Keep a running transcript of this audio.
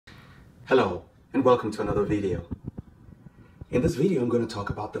Hello, and welcome to another video. In this video, I'm going to talk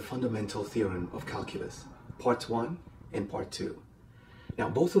about the fundamental theorem of calculus, part 1 and part 2. Now,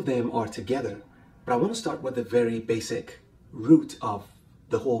 both of them are together, but I want to start with the very basic root of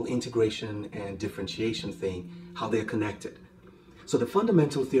the whole integration and differentiation thing, how they're connected. So the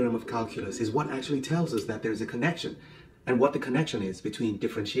fundamental theorem of calculus is what actually tells us that there's a connection, and what the connection is between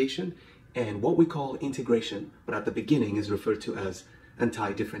differentiation and what we call integration, but at the beginning is referred to as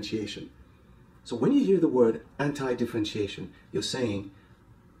anti-differentiation. So when you hear the word anti-differentiation, you're saying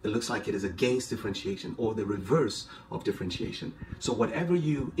it looks like it is against differentiation or the reverse of differentiation. So whatever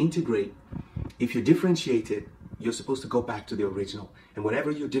you integrate, if you differentiate it, you're supposed to go back to the original. And whatever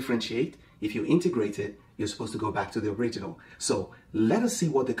you differentiate, if you integrate it, you're supposed to go back to the original. So let us see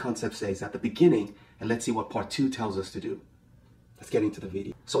what the concept says at the beginning, and let's see what part 2 tells us to do. Let's get into the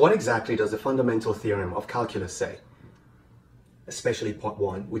video. So what exactly does the fundamental theorem of calculus say? Especially part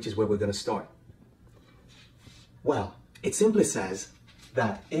 1, which is where we're going to start. Well, it simply says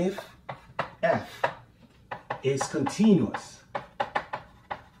that if f is continuous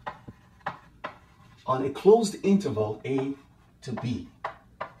on a closed interval a to b,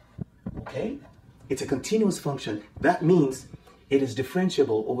 okay? It's a continuous function. That means it is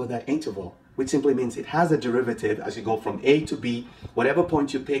differentiable over that interval, which simply means it has a derivative as you go from a to b. Whatever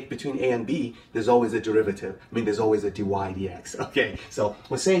point you pick between a and b, there's always a derivative. I mean, there's always a dy dx, okay? So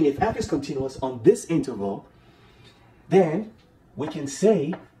we're saying if f is continuous on this interval, then we can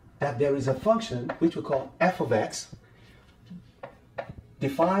say that there is a function which we call f of x,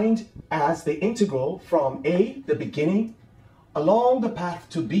 defined as the integral from a, the beginning, along the path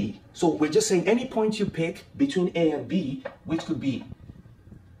to b. So we're just saying any point you pick between a and b, which could be,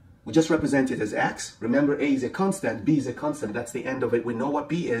 we just represent it as x. Remember, a is a constant, b is a constant. That's the end of it. We know what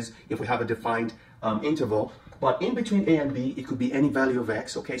b is if we have a defined interval. But in between a and b, it could be any value of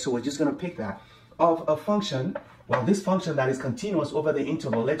x, okay? So we're just going to pick that of a function. Well, this function that is continuous over the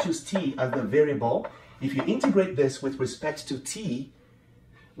interval, let's use t as the variable. If you integrate this with respect to t,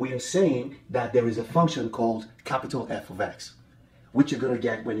 we are saying that there is a function called capital F of x, which you're going to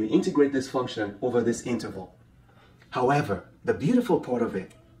get when you integrate this function over this interval. However, the beautiful part of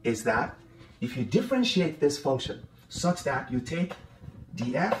it is that if you differentiate this function such that you take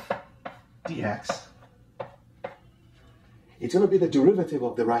df dx, it's going to be the derivative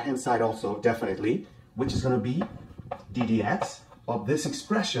of the right-hand side also, definitely, which is going to be ddx of this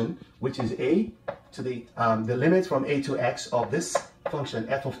expression, which is a to the limit from a to x of this function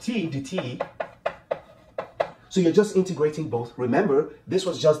f of t dt. So you're just integrating both. Remember, this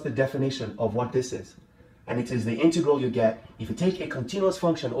was just the definition of what this is. And it is the integral you get if you take a continuous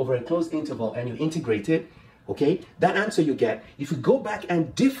function over a closed interval and you integrate it, okay? That answer you get, if you go back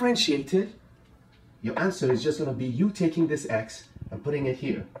and differentiate it, your answer is just going to be you taking this x and putting it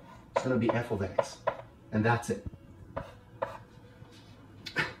here. It's going to be f of x. And that's it.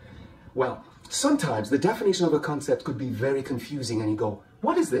 Well, sometimes the definition of a concept could be very confusing and you go,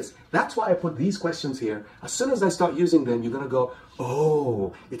 what is this? That's why I put these questions here. As soon as I start using them, you're going to go,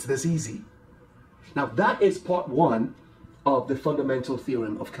 oh, it's this easy. Now that is part 1 of the fundamental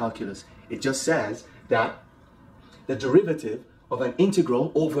theorem of calculus. It just says that the derivative of an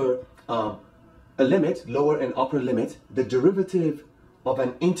integral over a limit, lower and upper limit, the derivative of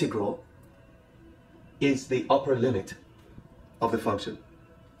an integral is the upper limit of the function.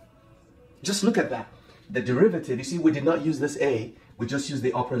 Just look at that. The derivative, you see, we did not use this a, we just used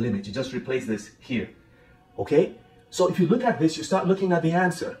the upper limit. You just replace this here, okay? So if you look at this, you start looking at the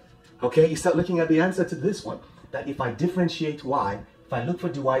answer, okay? You start looking at the answer to this one, that if I differentiate y, if I look for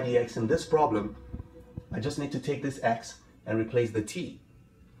dy dx in this problem, I just need to take this x and replace the t.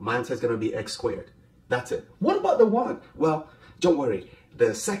 My answer is going to be x squared. That's it. What about the 1? Well, don't worry.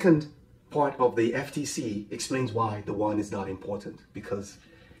 The second part of the FTC explains why the 1 is not important, because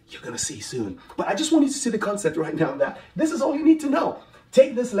you're going to see soon. But I just want you to see the concept right now that this is all you need to know.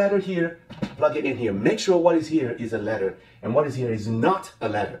 Take this letter here, plug it in here. Make sure what is here is a letter, and what is here is not a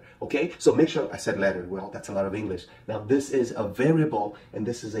letter, okay? So make sure, I said letter, well, that's a lot of English. Now this is a variable, and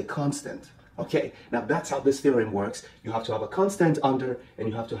this is a constant, okay? Now that's how this theorem works. You have to have a constant under, and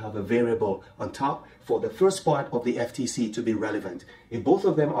you have to have a variable on top for the first part of the FTC to be relevant. If both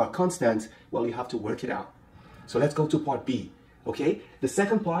of them are constants, well, you have to work it out. So let's go to part B. Okay, the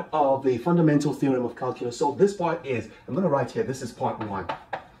second part of the fundamental theorem of calculus. So this part is, I'm going to write here, this is part 1.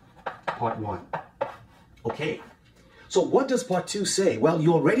 Part 1. Okay, so what does part 2 say? Well,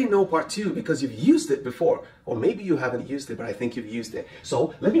 you already know part 2 because you've used it before. Or maybe you haven't used it, but I think you've used it.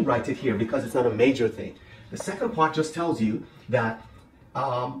 So let me write it here because it's not a major thing. The second part just tells you that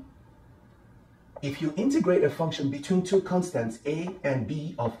if you integrate a function between two constants, a and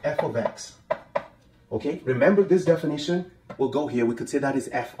b of f of x, okay, remember this definition, we'll go here, we could say that is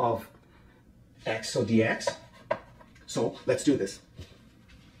f of x, so dx. So let's do this.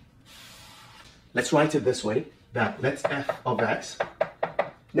 Let's write it this way, that let's f of x.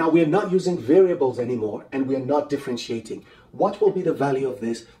 Now we are not using variables anymore, and we are not differentiating. What will be the value of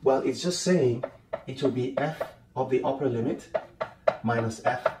this? Well, it's just saying it will be f of the upper limit minus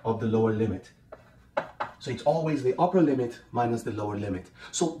f of the lower limit. So it's always the upper limit minus the lower limit.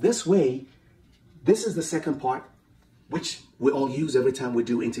 So this way, this is the second part, which we all use every time we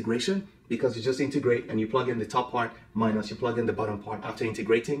do integration, because you just integrate and you plug in the top part minus you plug in the bottom part after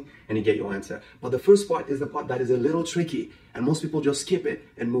integrating and you get your answer. But the first part is the part that is a little tricky and most people just skip it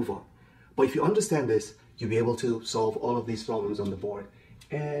and move on. But if you understand this, you'll be able to solve all of these problems on the board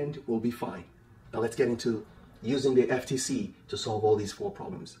and we'll be fine. Now let's get into using the FTC to solve all these 4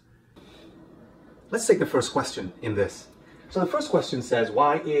 problems. Let's take the first question in this. So the first question says,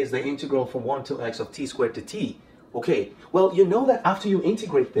 why is the integral from 1 to x of t squared to t? Okay, well, you know that after you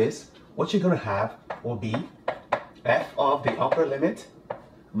integrate this, what you're going to have will be f of the upper limit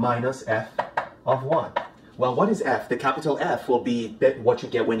minus f of 1. Well, what is f? The capital F will be what you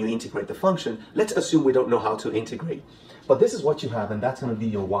get when you integrate the function. Let's assume we don't know how to integrate. But this is what you have, and that's going to be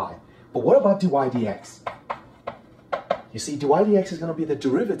your y. But what about dy dx? You see, dy dx is going to be the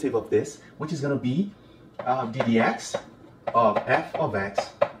derivative of this, which is going to be ddx of f of x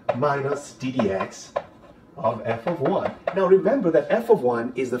minus ddx of f of 1. Now remember that f of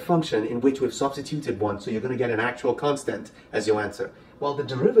 1 is the function in which we've substituted 1, so you're going to get an actual constant as your answer. Well, the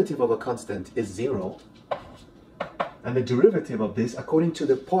derivative of a constant is 0, and the derivative of this, according to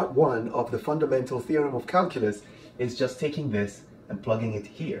the part 1 of the fundamental theorem of calculus, is just taking this and plugging it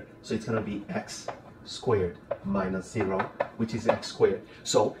here. So it's going to be x squared minus 0, which is x squared.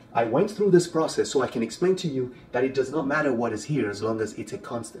 So I went through this process so I can explain to you that it does not matter what is here as long as it's a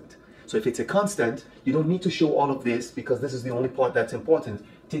constant. So if it's a constant, you don't need to show all of this because this is the only part that's important.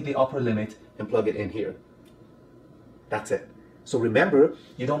 Take the upper limit and plug it in here. That's it. So remember,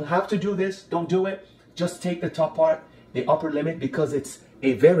 you don't have to do this. Don't do it. Just take the top part, the upper limit, because it's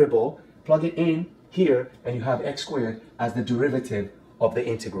a variable, plug it in here, and you have x squared as the derivative of the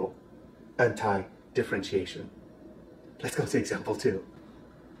integral. Anti-differentiation. Let's go to example 2.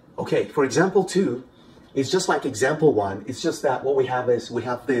 Okay, for example 2, it's just like example 1. It's just that what we have is we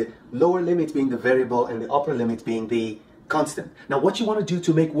have the lower limit being the variable and the upper limit being the constant. Now what you want to do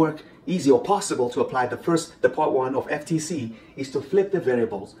to make work easy or possible to apply the part 1 of FTC is to flip the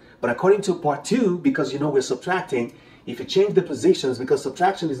variables. But according to part 2, because you know we're subtracting, if you change the positions, because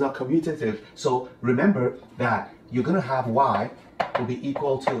subtraction is not commutative, so remember that you're going to have y will be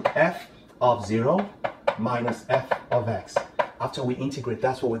equal to f of 0 minus f of x. After we integrate,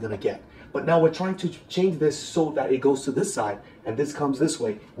 that's what we're going to get. But now we're trying to change this so that it goes to this side and this comes this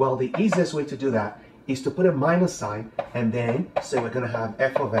way. Well, the easiest way to do that is to put a minus sign and then say we're going to have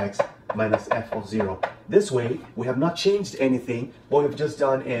f of x minus f of 0. This way, we have not changed anything. What we've just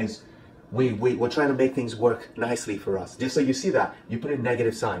done is we're trying to make things work nicely for us. Just so you see that, you put a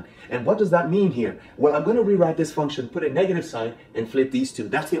negative sign. And what does that mean here? Well, I'm going to rewrite this function, put a negative sign, and flip these two.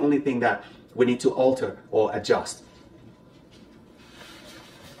 That's the only thing that we need to alter or adjust.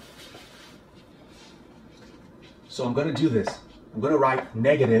 So I'm going to do this. I'm going to write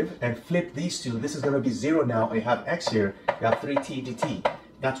negative and flip these two. This is going to be 0 now. I have x here. You have 3t dt.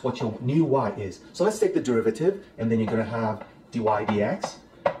 That's what your new y is. So let's take the derivative, and then you're going to have dy dx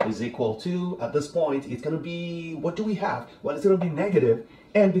is equal to, at this point, it's going to be, what do we have? Well, it's going to be negative.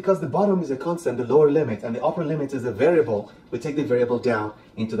 And because the bottom is a constant, the lower limit, and the upper limit is a variable, we take the variable down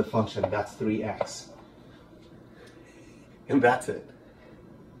into the function. That's 3x. And that's it.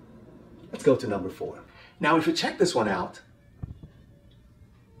 Let's go to number 4. Now, if you check this one out,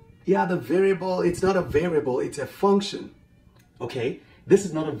 yeah, the variable, it's not a variable, it's a function, okay? This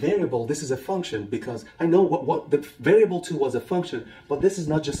is not a variable, this is a function, because I know what the variable 2 was a function, but this is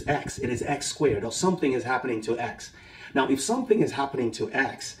not just x, it is x squared, or something is happening to x. Now, if something is happening to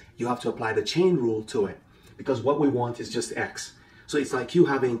x, you have to apply the chain rule to it, because what we want is just x. So it's like you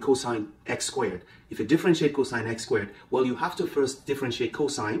having cosine x squared. If you differentiate cosine x squared, well, you have to first differentiate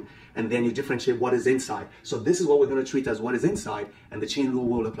cosine, and then you differentiate what is inside. So this is what we're going to treat as what is inside, and the chain rule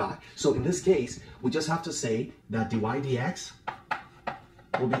will apply. So in this case, we just have to say that dy dx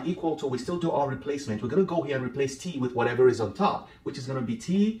will be equal to, we still do our replacement. We're going to go here and replace t with whatever is on top, which is going to be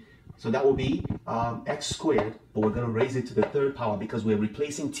t. So that will be x squared, but we're going to raise it to the 3rd power because we're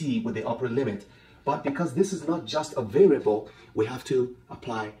replacing t with the upper limit. But because this is not just a variable, we have to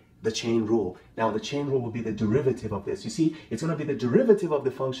apply the chain rule. Now the chain rule will be the derivative of this. You see, it's going to be the derivative of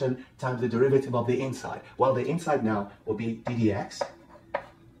the function times the derivative of the inside. Well, the inside now will be ddx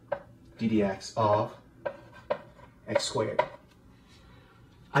of x squared.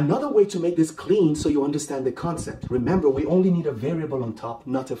 Another way to make this clean so you understand the concept. Remember, we only need a variable on top,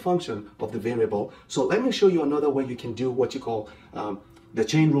 not a function of the variable. So let me show you another way you can do what you call the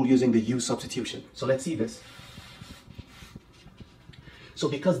chain rule using the u substitution. So let's see this. So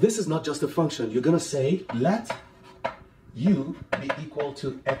because this is not just a function, you're going to say, let u be equal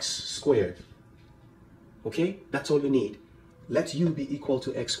to x squared. Okay? That's all you need. Let u be equal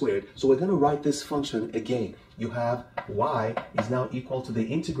to x squared. So we're going to write this function again. You have y is now equal to the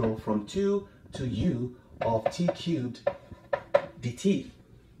integral from 2 to u of t cubed dt.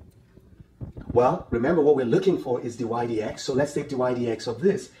 Well, remember what we're looking for is dy dx. So let's take dy dx of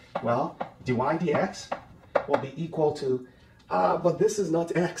this. Well, dy dx will be equal to but this is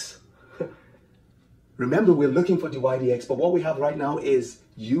not x. Remember, we're looking for dy dx, but what we have right now is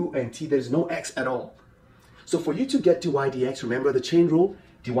u and t. There's no x at all. So for you to get dy dx, remember the chain rule,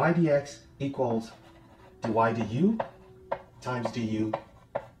 dy dx equals dy du times du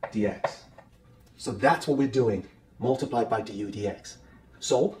dx. So that's what we're doing, multiplied by du dx.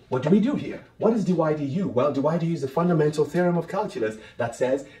 So what do we do here? What is dy du? Well, dy du is the fundamental theorem of calculus that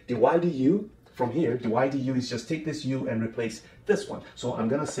says dy du, from here, dy du is just take this u and replace this one. So I'm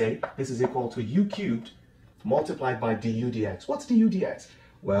going to say this is equal to u cubed multiplied by du dx. What's du dx?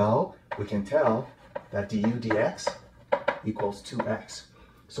 Well, we can tell that du dx equals 2x.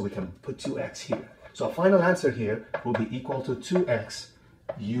 So we can put 2x here. So our final answer here will be equal to 2x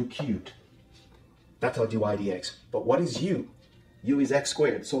u cubed. That's our dy dx. But what is u? U is x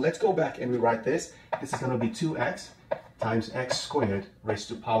squared. So let's go back and rewrite this. This is going to be 2x times x squared raised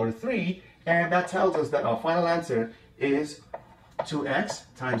to power 3. And that tells us that our final answer is 2x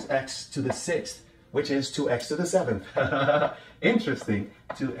times x to the 6th, which is 2x to the 7th. Interesting.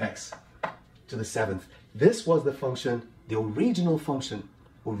 2x to the 7th. This was the function, the original function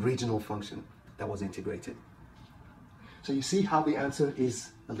that was integrated. So you see how the answer is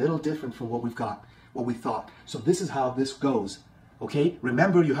a little different from what we thought. So this is how this goes. Okay?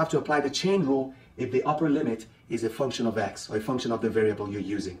 Remember, you have to apply the chain rule if the upper limit is a function of x or a function of the variable you're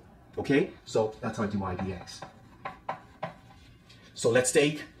using. Okay, so that's our dy dx. So let's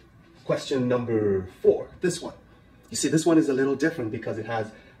take question number 4, this one. You see, this one is a little different because it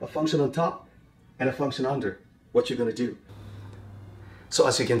has a function on top and a function under. What you're going to do. So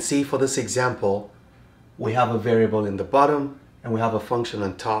as you can see for this example, we have a variable in the bottom and we have a function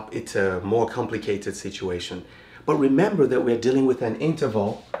on top. It's a more complicated situation. But remember that we're dealing with an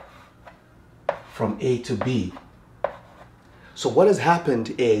interval from a to b. So what has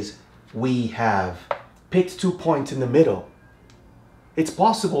happened is we have picked 2 points in the middle. It's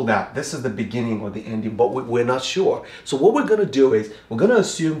possible that this is the beginning or the ending, but we're not sure. So what we're going to do is we're going to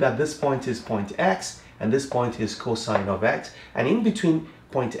assume that this point is point x and this point is cosine of x. And in between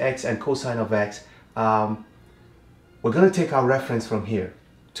point x and cosine of x, we're going to take our reference from here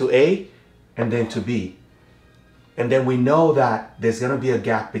to a and then to b. And then we know that there's going to be a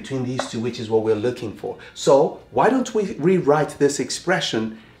gap between these two, which is what we're looking for. So why don't we rewrite this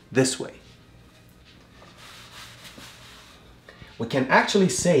expression this way? We can actually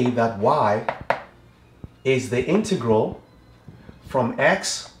say that y is the integral from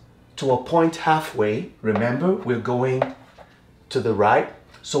x to a point halfway. Remember, we're going to the right.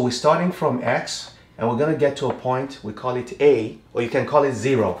 So we're starting from x and we're going to get to a point, we call it a, or you can call it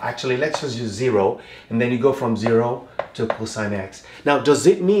 0. Actually, let's just use 0, and then you go from 0 to cosine x. Now, does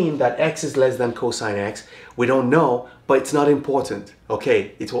it mean that x is less than cosine x? We don't know, but it's not important.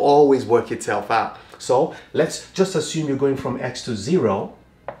 Okay, it will always work itself out. So let's just assume you're going from x to 0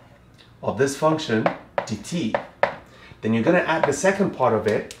 of this function, dt. Then you're going to add the second part of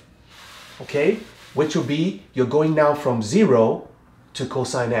it, okay, which will be you're going now from 0 to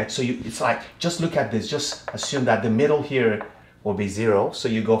cosine x. So it's like, just look at this, just assume that the middle here will be 0. So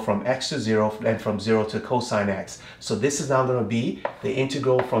you go from x to 0 and from 0 to cosine x. So this is now going to be the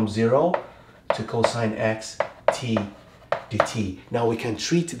integral from 0 to cosine x t dt. Now we can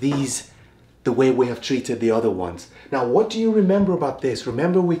treat these the way we have treated the other ones. Now what do you remember about this?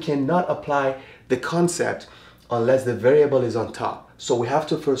 Remember, we cannot apply the concept unless the variable is on top. So we have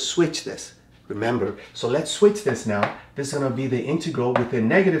to first switch this. Remember, so let's switch this now. This is going to be the integral with a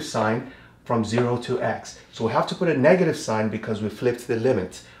negative sign from 0 to x. So we have to put a negative sign because we flipped the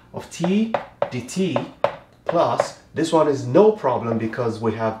limit of t dt plus, this one is no problem because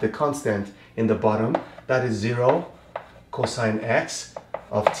we have the constant in the bottom, that is 0 cosine x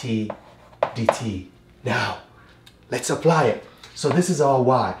of t dt. Now, let's apply it. So this is our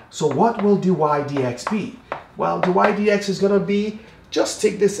y. So what will dy dx be? Well, dy dx is going to be, just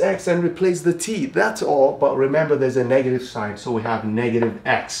take this x and replace the t. That's all. But remember, there's a negative sign. So we have negative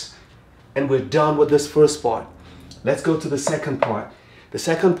x. And we're done with this first part. Let's go to the second part. The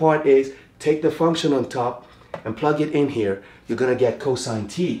second part is take the function on top and plug it in here. You're going to get cosine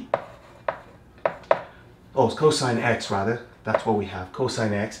t. Oh, it's cosine x rather. That's what we have,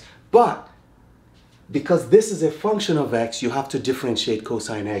 cosine x. But because this is a function of x, you have to differentiate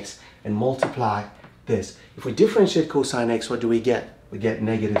cosine x and multiply this. If we differentiate cosine x, what do we get? We get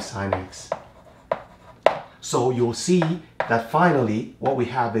negative sine x. So you'll see that finally what we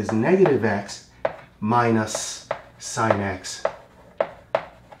have is negative x minus sine x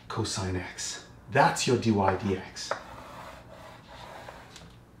cosine x. That's your dy dx.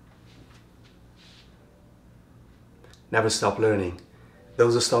 Never stop learning.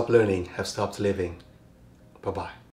 Those who stop learning have stopped living. Bye-bye.